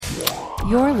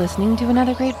You're listening to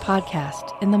another great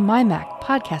podcast in the MyMac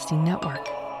Podcasting Network.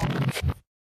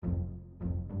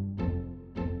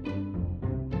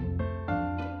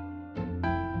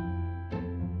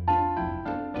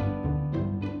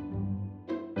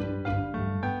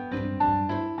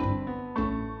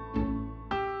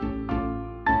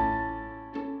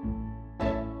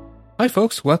 Hi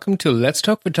folks, welcome to Let's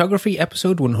Talk Photography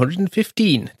episode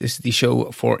 115. This is the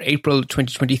show for April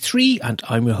 2023 and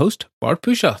I'm your host, Bart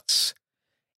Busschots.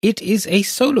 It is a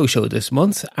solo show this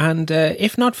month and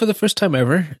if not for the first time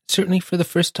ever, certainly for the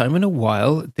first time in a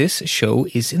while, this show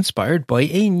is inspired by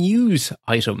a news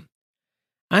item.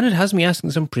 And it has me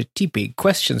asking some pretty big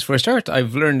questions. For a start,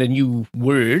 I've learned a new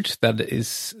word that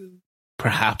is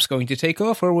perhaps going to take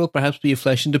off or will perhaps be a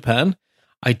flash in the pan.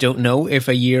 I don't know if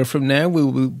a year from now we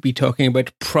will be talking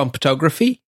about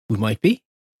promptography. We might be.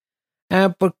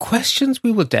 But questions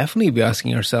we will definitely be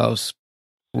asking ourselves,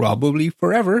 probably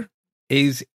forever,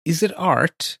 is it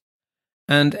art?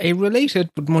 And a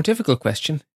related but more difficult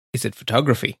question, is it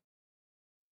photography?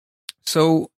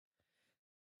 So,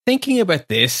 thinking about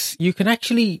this, you can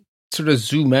actually sort of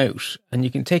zoom out and you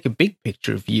can take a big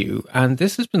picture view. And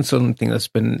this has been something that's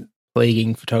been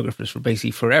plaguing photographers for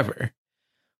basically forever.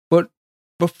 But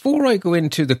before I go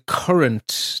into the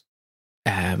current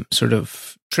sort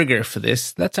of trigger for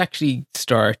this, let's actually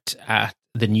start at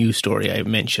the news story I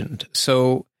mentioned.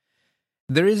 So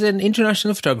there is an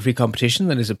international photography competition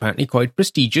that is apparently quite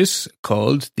prestigious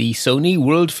called the Sony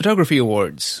World Photography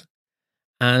Awards.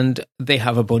 And they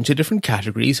have a bunch of different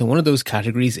categories, and one of those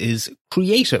categories is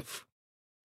creative.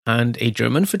 And a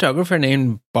German photographer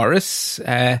named Boris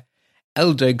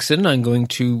Eldegson, I'm going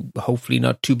to hopefully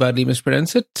not too badly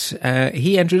mispronounce it.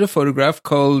 He entered a photograph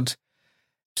called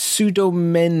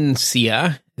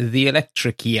Pseudomensia, the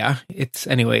Electricia. It's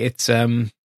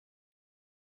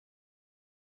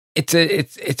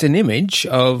an image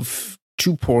of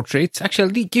two portraits. Actually,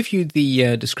 I'll give you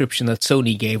the description that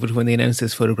Sony gave it when they announced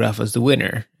this photograph as the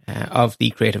winner of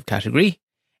the creative category.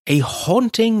 A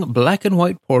haunting black and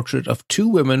white portrait of two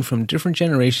women from different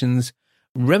generations,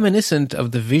 reminiscent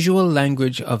of the visual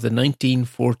language of the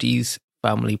 1940s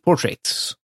family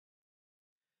portraits.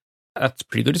 That's a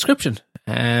pretty good description.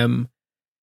 The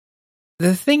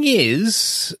thing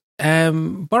is,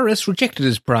 Boris rejected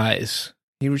his prize.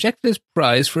 He rejected his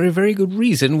prize for a very good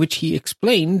reason, which he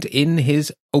explained in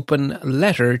his open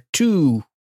letter to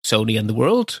Sony and the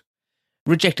world,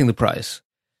 rejecting the prize.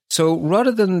 So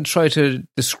rather than try to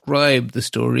describe the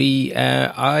story,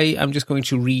 I am just going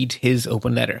to read his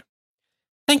open letter.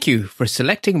 Thank you for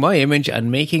selecting my image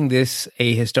and making this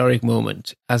a historic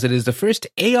moment, as it is the first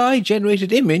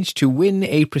AI-generated image to win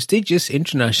a prestigious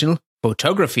international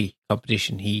photography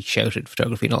competition. He shouted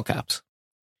photography in all caps.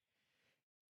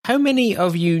 How many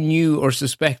of you knew or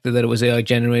suspected that it was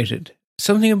AI-generated?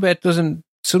 Something about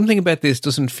this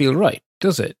doesn't feel right,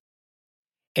 does it?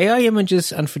 AI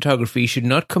images and photography should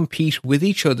not compete with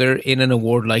each other in an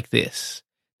award like this.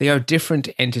 They are different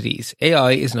entities.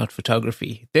 AI is not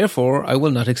photography. Therefore, I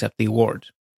will not accept the award.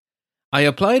 I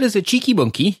applied as a cheeky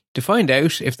monkey to find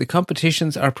out if the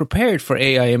competitions are prepared for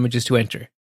AI images to enter.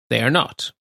 They are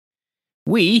not.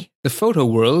 We, the photo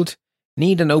world,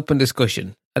 need an open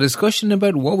discussion. A discussion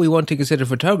about what we want to consider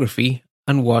photography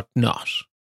and what not.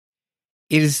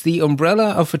 Is the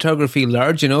umbrella of photography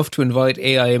large enough to invite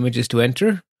AI images to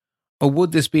enter? Or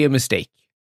would this be a mistake?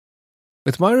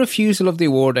 With my refusal of the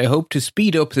award, I hope to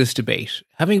speed up this debate.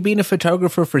 Having been a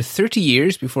photographer for 30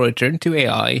 years before I turned to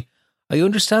AI, I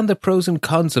understand the pros and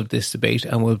cons of this debate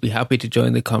and will be happy to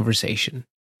join the conversation.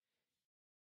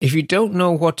 If you don't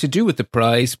know what to do with the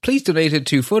prize, please donate it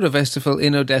to Photo Festival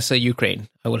in Odessa, Ukraine.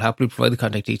 I will happily provide the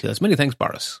contact details. Many thanks,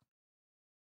 Boris.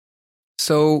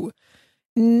 So,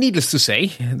 needless to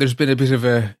say, there's been a bit of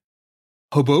a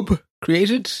hubbub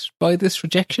created by this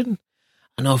rejection.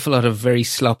 An awful lot of very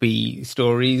sloppy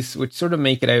stories, which sort of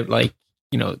make it out like,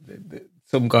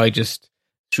 some guy just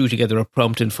threw together a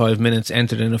prompt in 5 minutes,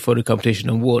 entered in a photo competition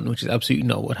and won, which is absolutely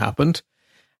not what happened.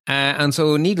 And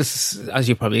so, needless, as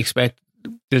you probably expect,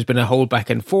 there's been a whole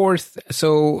back and forth.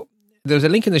 So there's a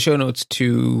link in the show notes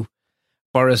to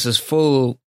Boris's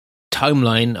full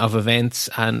timeline of events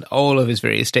and all of his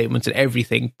various statements and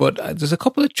everything. But there's a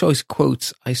couple of choice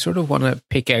quotes I sort of want to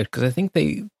pick out because I think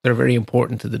they're very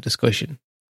important to the discussion.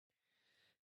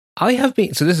 So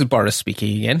this is Boris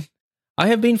speaking again. I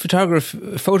have been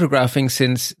photographing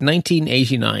since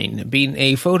 1989, been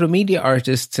a photo media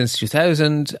artist since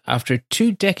 2000. After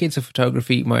 2 decades of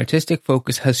photography, my artistic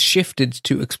focus has shifted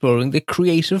to exploring the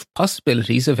creative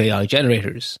possibilities of AI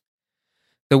generators.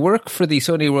 The work for the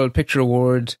Sony World Picture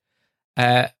Award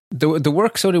The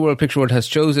work Sony World Picture World has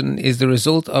chosen is the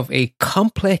result of a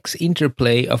complex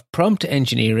interplay of prompt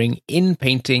engineering,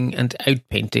 in-painting and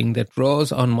out-painting that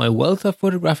draws on my wealth of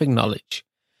photographic knowledge.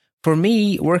 For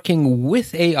me, working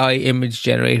with AI image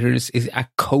generators is a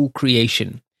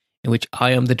co-creation in which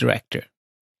I am the director.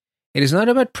 It is not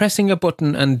about pressing a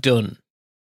button and done.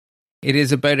 It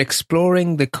is about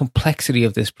exploring the complexity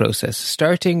of this process,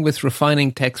 starting with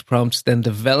refining text prompts, then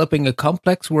developing a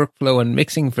complex workflow and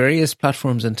mixing various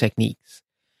platforms and techniques.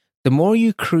 The more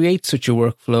you create such a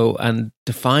workflow and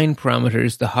define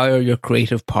parameters, the higher your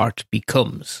creative part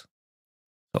becomes.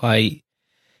 So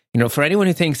for anyone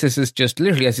who thinks this is just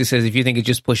literally, as he says, if you think it's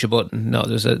just push a button, no,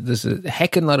 there's a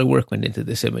heckin' lot of work went into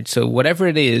this image. So whatever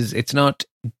it is, it's not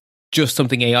just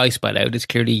something AI spat out, it's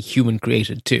clearly human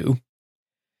created too.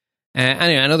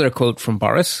 Anyway, another quote from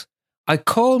Boris. I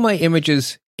call my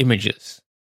images images.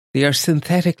 They are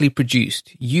synthetically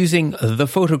produced using the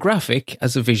photographic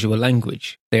as a visual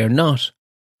language. They are not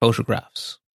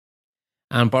photographs.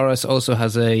 And Boris also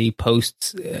has a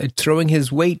post throwing his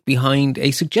weight behind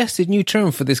a suggested new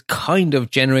term for this kind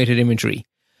of generated imagery.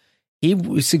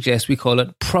 He suggests we call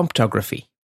it promptography.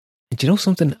 And do you know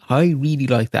something? I really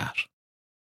like that.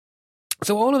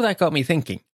 So all of that got me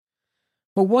thinking.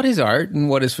 Well, what is art and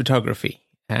what is photography?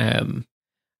 I'm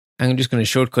just going to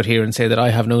shortcut here and say that I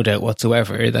have no doubt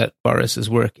whatsoever that Boris's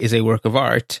work is a work of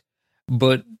art,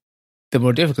 but the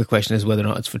more difficult question is whether or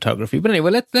not it's photography. But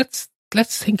anyway, let's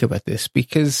think about this,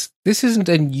 because this isn't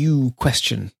a new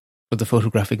question for the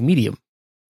photographic medium.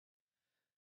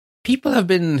 People have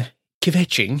been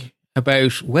kvetching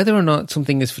about whether or not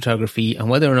something is photography and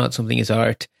whether or not something is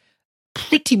art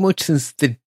pretty much since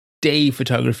the day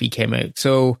photography came out.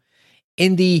 So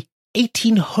in the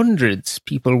 1800s,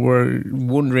 people were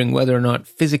wondering whether or not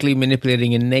physically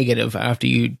manipulating a negative after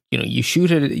you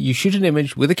shoot an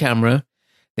image with a camera,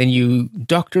 then you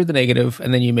doctor the negative,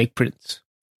 and then you make prints.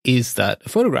 Is that a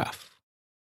photograph?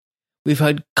 We've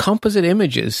had composite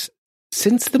images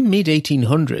since the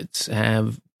mid-1800s.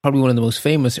 Probably one of the most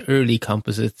famous early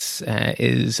composites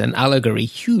is an allegory,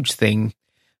 huge thing,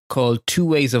 called Two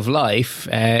Ways of Life,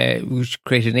 which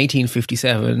created in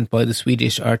 1857 by the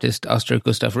Swedish artist Oskar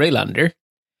Gustav Rejlander.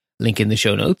 Link in the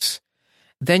show notes.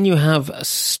 Then you have a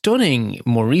stunning,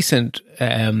 more recent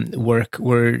work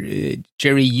where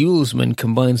Jerry Uelsmann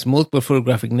combines multiple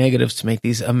photographic negatives to make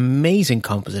these amazing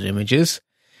composite images.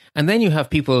 And then you have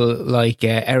people like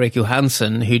Eric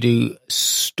Johansson who do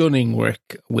stunning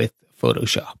work with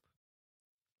Photoshop.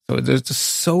 So there's just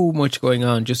so much going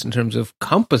on just in terms of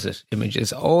composite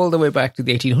images all the way back to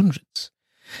the 1800s.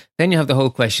 Then you have the whole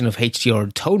question of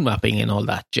HDR tone mapping and all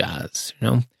that jazz.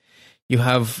 You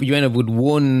end up with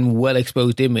one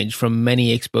well-exposed image from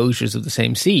many exposures of the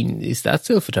same scene. Is that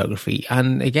still photography?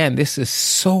 And again, this is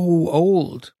so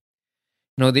old.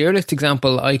 The earliest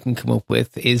example I can come up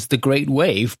with is The Great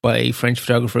Wave by French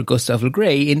photographer Gustave Le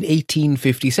Gray in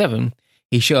 1857.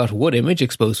 He shot one image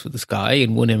exposed for the sky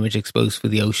and one image exposed for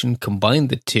the ocean, combined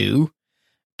the two,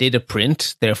 did a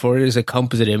print, therefore it is a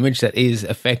composite image that is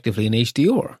effectively an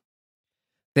HDR.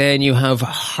 Then you have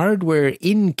hardware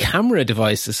in-camera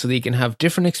devices so that you can have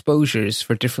different exposures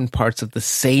for different parts of the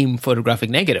same photographic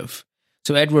negative.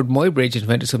 So Edward Muybridge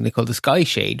invented something called the sky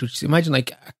shade, which is, imagine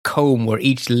like a comb where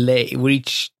each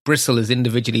bristle is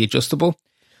individually adjustable.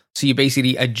 So you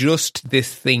basically adjust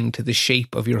this thing to the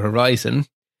shape of your horizon,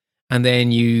 and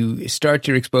then you start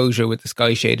your exposure with the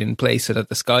sky shade in place so that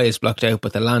the sky is blocked out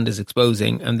but the land is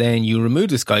exposing, and then you remove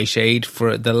the sky shade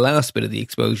for the last bit of the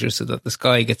exposure so that the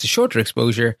sky gets a shorter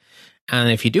exposure. And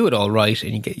if you do it all right,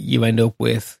 and you end up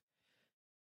with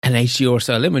an HDR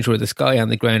style image where the sky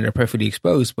and the ground are perfectly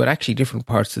exposed, but actually different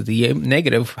parts of the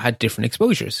negative had different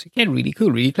exposures. Again, really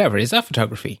cool, really clever. Is that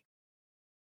photography?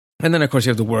 And then, of course, you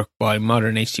have the work by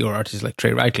modern HDR artists like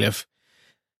Trey Radcliffe.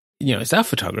 Is that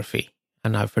photography?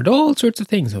 And I've heard all sorts of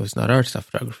things. Oh, it's not art, it's not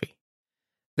photography.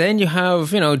 Then you have,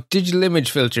 digital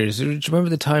image filters. Do you remember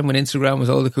the time when Instagram was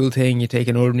all the cool thing? You take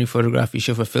an ordinary photograph, you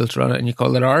shove a filter on it, and you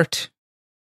call it art?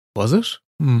 Was it?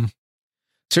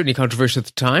 Certainly controversial at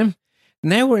the time.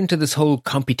 Now we're into this whole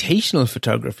computational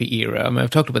photography era. I've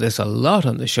talked about this a lot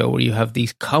on the show, where you have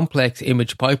these complex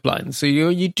image pipelines. So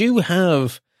you do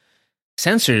have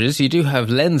sensors, you do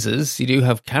have lenses, you do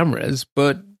have cameras,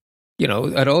 but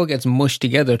it all gets mushed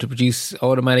together to produce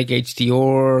automatic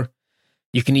HDR.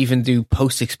 You can even do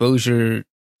post-exposure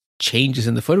changes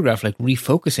in the photograph, like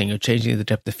refocusing or changing the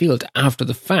depth of field after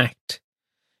the fact.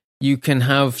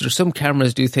 There's some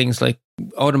cameras do things like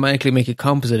automatically make a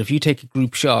composite. If you take a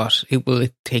group shot, it will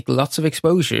take lots of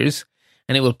exposures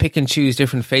and it will pick and choose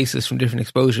different faces from different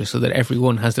exposures so that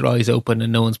everyone has their eyes open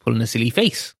and no one's pulling a silly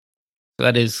face.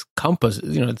 that is composite,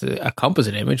 it's a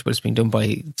composite image, but it's being done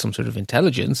by some sort of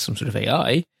intelligence, some sort of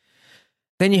AI.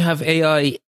 Then you have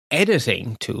AI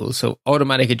editing tools, so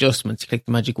automatic adjustments. You click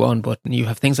the magic wand button. You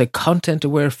have things like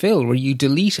content-aware fill, where you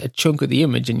delete a chunk of the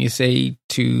image and you say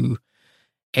to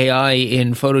AI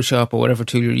in Photoshop or whatever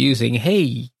tool you're using,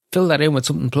 hey, fill that in with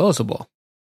something plausible.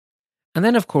 And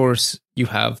then, of course, you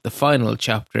have the final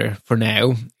chapter for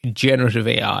now, generative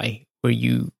AI, where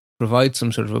you provide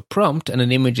some sort of a prompt and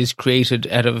an image is created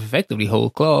out of effectively whole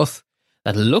cloth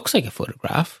that looks like a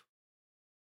photograph.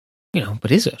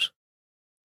 But is it?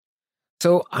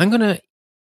 So I'm going to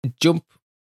jump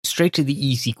straight to the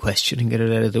easy question and get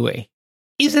it out of the way.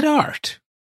 Is it art?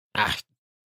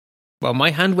 Well,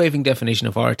 my hand-waving definition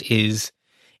of art is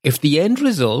if the end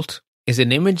result is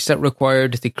an image that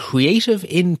required the creative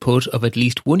input of at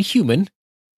least one human,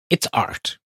 it's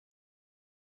art.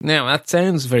 Now, that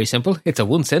sounds very simple. It's a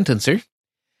one-sentencer.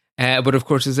 But of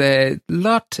course, there's a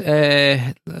lot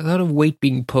of weight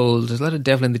being pulled. There's a lot of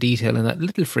devil in the detail in that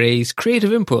little phrase,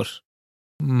 creative input.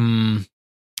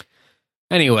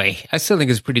 Anyway, I still think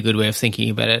it's a pretty good way of thinking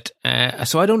about it.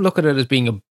 So I don't look at it as being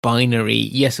a binary,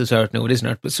 yes, it's art, no, it isn't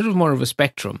art, but sort of more of a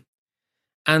spectrum.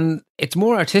 And it's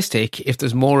more artistic if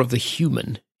there's more of the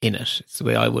human in it. It's the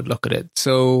way I would look at it.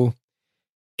 So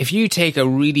if you take a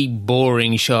really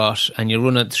boring shot and you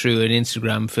run it through an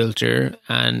Instagram filter,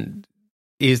 and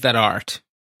is that art?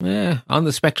 On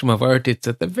the spectrum of art, it's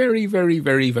at the very, very,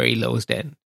 very, very lowest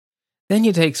end. Then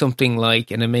you take something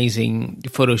like an amazing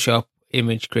Photoshop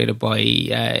image created by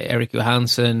Eric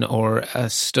Johansson, or a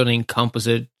stunning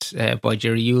composite by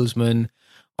Jerry Uelsman,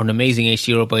 or an amazing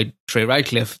HDR by Trey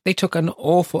Radcliffe. They took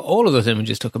all of those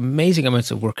images took amazing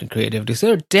amounts of work and creativity. So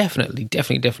they're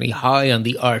definitely high on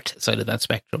the art side of that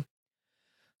spectrum.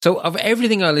 So of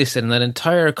everything I listed in that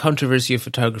entire controversy of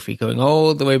photography, going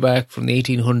all the way back from the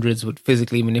 1800s with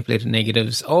physically manipulated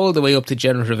negatives, all the way up to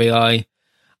generative AI,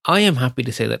 I am happy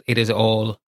to say that it is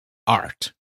all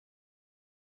art.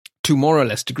 To more or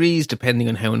less degrees, depending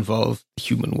on how involved the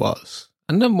human was.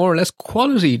 And then more or less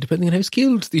quality, depending on how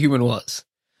skilled the human was.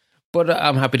 But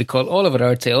I'm happy to call all of it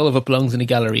art, say all of it belongs in a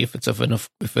gallery if it's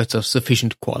of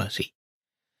sufficient quality.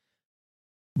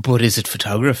 But is it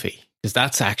photography? Because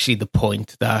that's actually the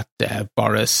point that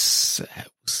Boris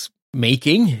was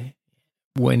making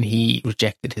when he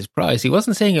rejected his prize. He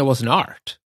wasn't saying it wasn't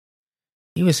art.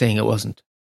 He was saying it wasn't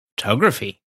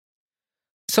photography.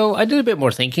 So I did a bit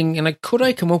more thinking, and could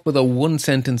I come up with a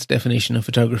one-sentence definition of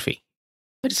photography?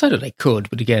 I decided I could,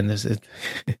 but again, there's a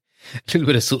little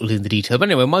bit of subtlety in the detail. But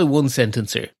anyway, my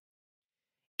one-sentencer.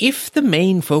 If the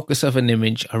main focus of an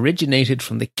image originated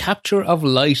from the capture of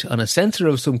light on a sensor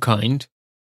of some kind,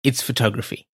 it's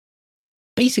photography.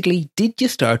 Basically, did you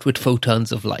start with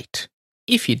photons of light?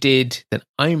 If you did, then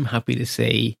I'm happy to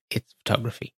say it's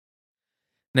photography.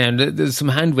 Now, there's some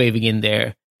hand-waving in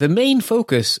there. The main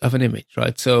focus of an image,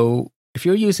 right? So if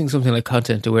you're using something like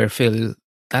content-aware fill,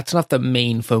 that's not the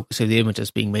main focus of the image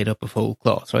that's being made up of whole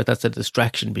cloth, right? That's a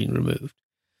distraction being removed.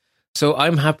 So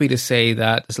I'm happy to say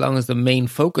that as long as the main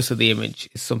focus of the image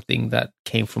is something that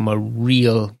came from a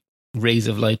real rays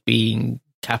of light being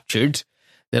captured,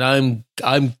 then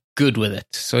I'm good with it.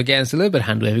 So again, it's a little bit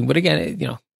hand-waving, but again,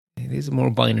 it is more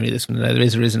binary, this one, than there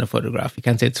is or isn't a photograph. You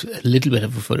can't say it's a little bit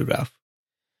of a photograph.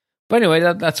 But anyway,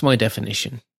 that's my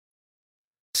definition.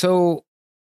 So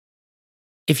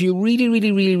if you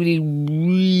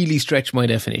really stretch my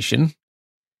definition,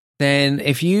 then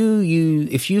if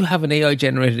you have an AI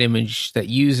generated image that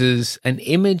uses an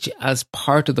image as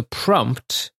part of the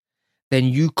prompt, then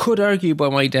you could argue by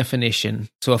my definition,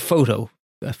 so a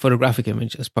photographic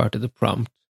image as part of the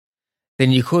prompt,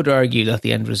 then you could argue that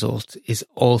the end result is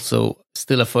also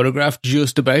still a photograph,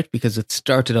 just about, because it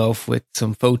started off with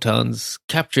some photons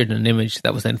captured in an image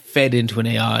that was then fed into an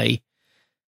AI,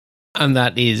 and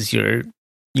that is your,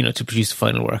 to produce the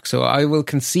final work. So I will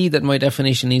concede that my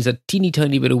definition needs a teeny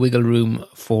tiny bit of wiggle room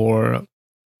for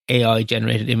AI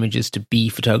generated images to be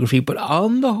photography, but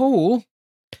on the whole,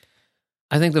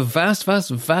 I think the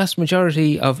vast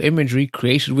majority of imagery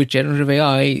created with generative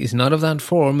AI is not of that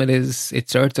form. It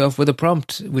starts off with a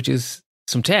prompt, which is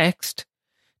some text.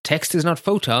 Text is not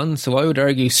photon, so I would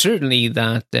argue certainly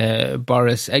that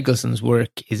Boris Eggleson's work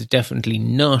is definitely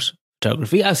not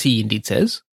photography, as he indeed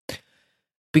says,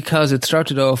 because it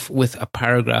started off with a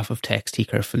paragraph of text he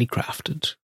carefully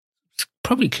crafted. It's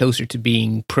probably closer to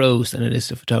being prose than it is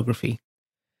to photography.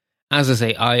 As I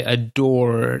say, I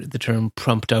adore the term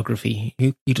promptography.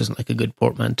 Who doesn't like a good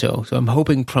portmanteau? So I'm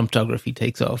hoping promptography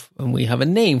takes off, and we have a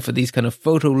name for these kind of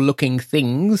photo-looking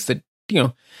things that,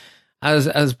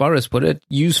 as Boris put it,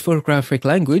 use photographic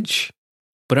language,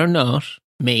 but are not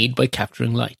made by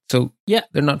capturing light. So yeah,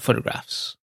 they're not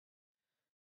photographs.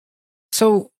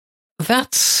 So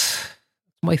that's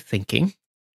my thinking.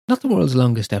 Not the world's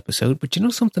longest episode, but you know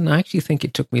something? I actually think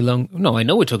it took me long. No, I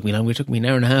know it took me long. It took me an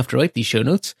hour and a half to write these show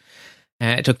notes.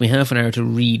 It took me half an hour to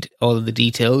read all of the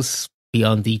details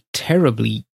beyond the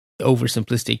terribly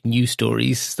oversimplistic news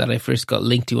stories that I first got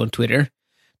linked to on Twitter. It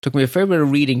took me a fair bit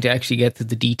of reading to actually get to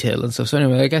the detail and stuff. So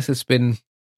anyway, I guess it's been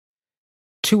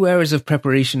 2 hours of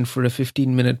preparation for a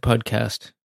 15-minute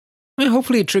podcast. Well,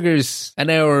 hopefully it triggers an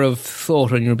hour of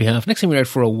thought on your behalf. Next time you're out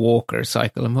for a walk or a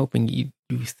cycle, I'm hoping you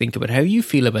think about how you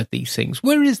feel about these things.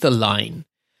 Where is the line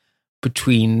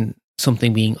between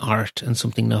something being art and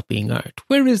something not being art?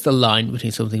 Where is the line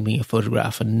between something being a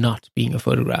photograph and not being a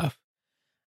photograph?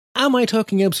 Am I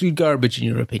talking absolute garbage in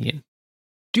your opinion?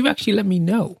 Do actually let me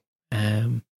know.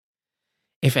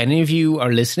 If any of you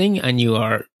are listening and you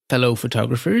are fellow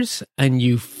photographers and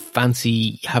you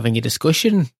fancy having a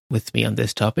discussion with me on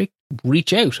this topic,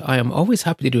 reach out. I am always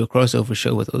happy to do a crossover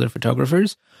show with other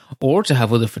photographers, or to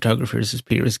have other photographers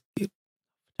appear as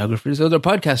other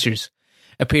podcasters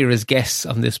appear as guests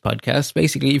on this podcast.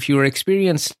 Basically, if you are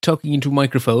experienced talking into a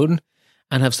microphone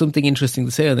and have something interesting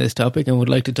to say on this topic and would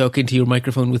like to talk into your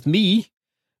microphone with me,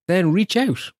 then reach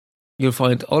out. You'll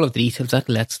find all of the details at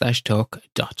lets-talk.ie.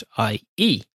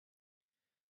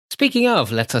 Speaking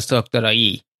of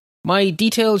lets-talk.ie, my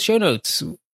detailed show notes,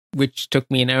 which took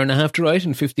me an hour and a half to write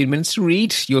and 15 minutes to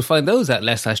read, you'll find those at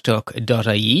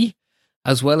lets-talk.ie,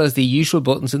 as well as the usual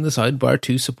buttons in the sidebar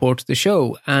to support the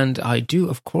show. And I do,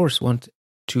 of course, want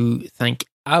to thank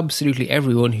absolutely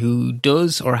everyone who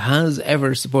does or has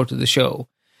ever supported the show.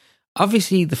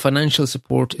 Obviously, the financial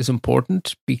support is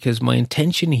important because my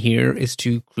intention here is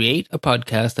to create a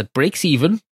podcast that breaks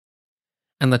even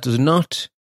and that does not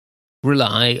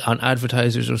rely on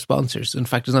advertisers or sponsors. In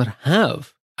fact, does not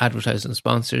have advertisers and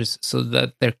sponsors, so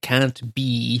that there can't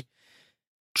be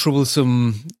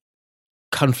troublesome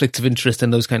conflicts of interest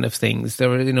and those kind of things.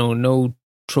 There are, no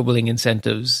troubling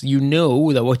incentives. You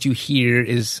know that what you hear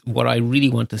is what I really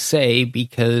want to say,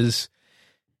 because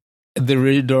there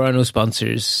are no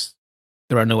sponsors,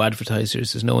 there are no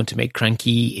advertisers, there's no one to make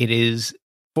cranky. It is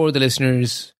for the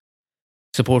listeners,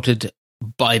 supported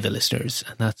by the listeners,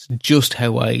 and that's just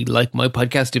how I like my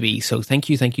podcast to be. So thank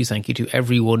you to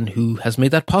everyone who has made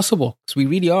that possible, because we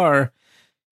really are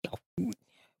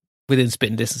within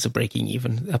spitting distance of breaking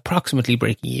even, approximately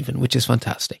breaking even, which is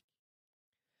fantastic.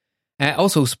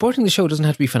 Also, supporting the show doesn't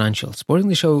have to be financial. Supporting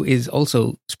the show is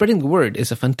also, spreading the word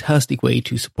is a fantastic way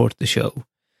to support the show.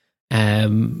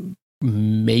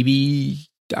 Maybe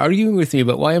arguing with me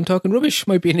about why I'm talking rubbish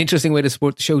might be an interesting way to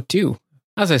support the show too.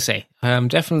 As I say,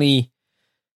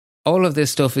 all of this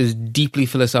stuff is deeply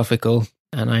philosophical,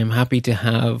 and I'm happy to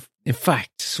have, in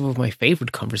fact, some of my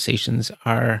favorite conversations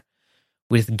are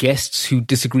with guests who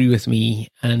disagree with me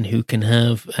and who can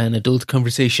have an adult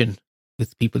conversation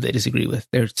with people they disagree with.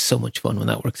 They're so much fun when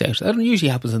that works out. That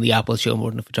usually happens on the Apple show more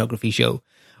than a photography show.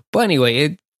 But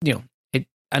anyway,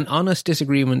 an honest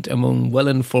disagreement among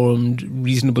well-informed,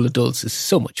 reasonable adults is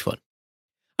so much fun.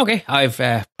 Okay, I've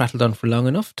prattled on for long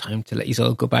enough. Time to let you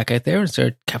all go back out there and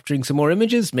start capturing some more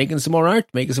images, making some more art,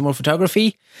 making some more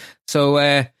photography. So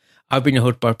I've been your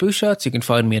host, Bart Busschots. You can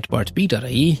find me at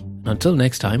bartb.ie. And until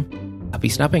next time, happy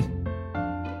snapping.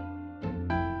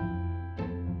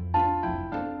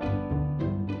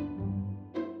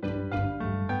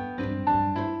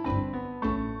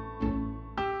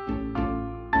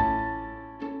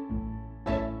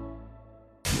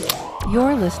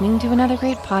 You're listening to another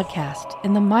great podcast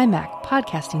in the MyMac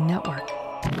Podcasting Network.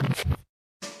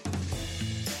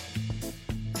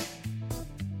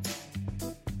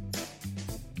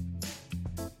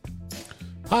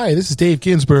 Hi, this is Dave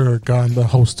Ginsburg. I'm the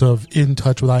host of In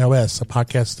Touch with iOS, a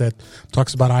podcast that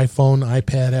talks about iPhone,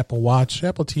 iPad, Apple Watch,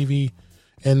 Apple TV,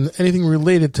 and anything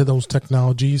related to those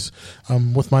technologies.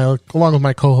 Along with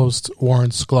my co-host Warren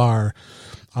Sklar,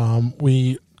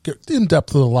 we get in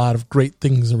depth with a lot of great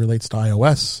things that relates to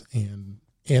iOS and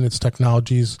its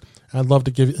technologies. I'd love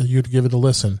to give it a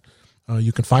listen.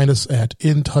 You can find us at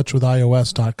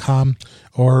intouchwithios.com,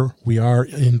 or we are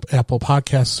in Apple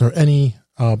Podcasts or any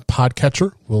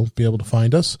podcatcher will be able to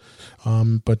find us.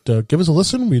 But give us a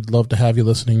listen. We'd love to have you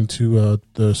listening to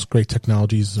the great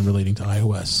technologies relating to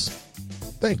iOS.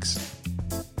 Thanks.